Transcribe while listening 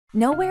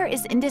Nowhere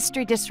is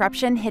industry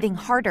disruption hitting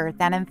harder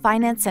than in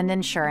finance and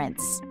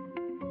insurance.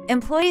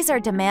 Employees are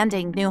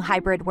demanding new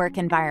hybrid work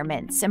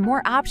environments and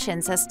more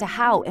options as to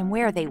how and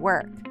where they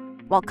work,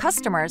 while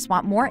customers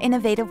want more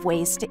innovative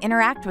ways to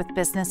interact with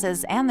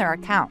businesses and their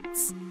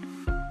accounts.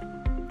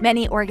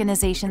 Many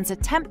organizations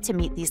attempt to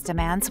meet these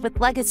demands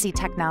with legacy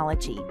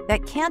technology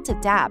that can't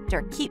adapt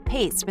or keep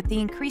pace with the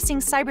increasing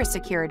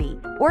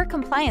cybersecurity or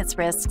compliance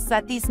risks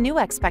that these new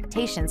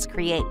expectations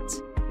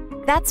create.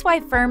 That's why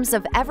firms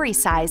of every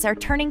size are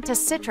turning to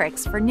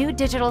Citrix for new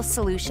digital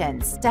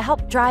solutions to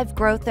help drive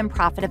growth and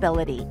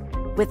profitability.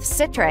 With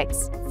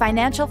Citrix,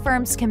 financial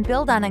firms can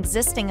build on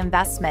existing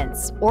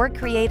investments or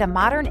create a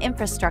modern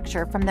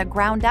infrastructure from the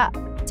ground up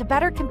to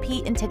better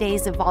compete in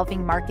today's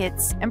evolving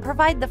markets and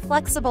provide the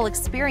flexible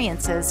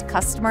experiences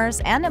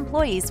customers and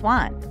employees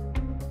want.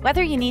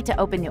 Whether you need to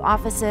open new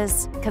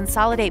offices,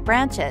 consolidate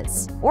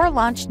branches, or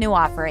launch new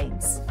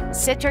offerings,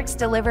 Citrix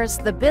delivers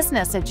the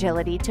business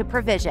agility to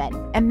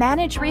provision and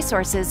manage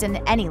resources in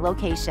any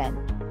location.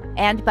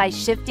 And by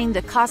shifting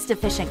to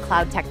cost-efficient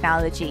cloud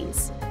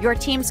technologies, your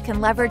teams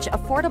can leverage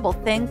affordable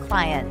thin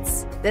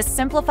clients. This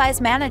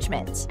simplifies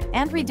management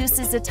and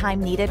reduces the time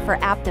needed for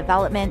app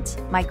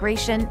development,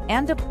 migration,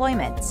 and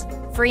deployment,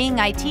 freeing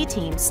IT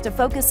teams to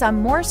focus on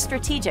more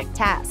strategic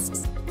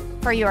tasks.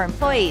 For your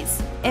employees,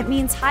 it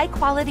means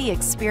high-quality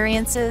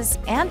experiences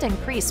and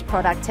increased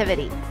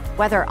productivity.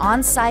 Whether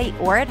on-site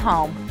or at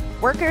home,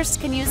 workers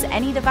can use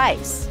any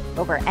device,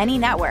 over any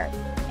network,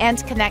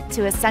 and connect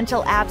to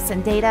essential apps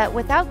and data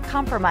without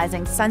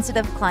compromising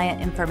sensitive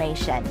client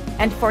information.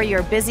 And for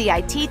your busy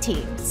IT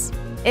teams,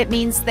 it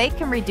means they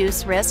can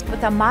reduce risk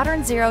with a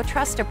modern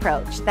zero-trust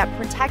approach that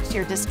protects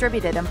your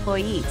distributed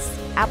employees,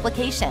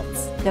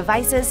 applications,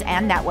 devices,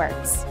 and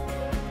networks.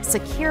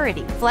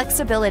 Security,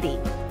 flexibility,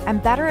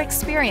 and better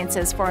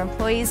experiences for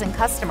employees and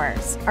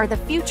customers are the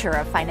future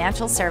of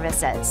financial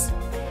services.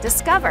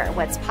 Discover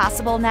what's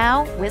possible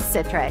now with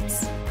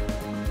Citrix.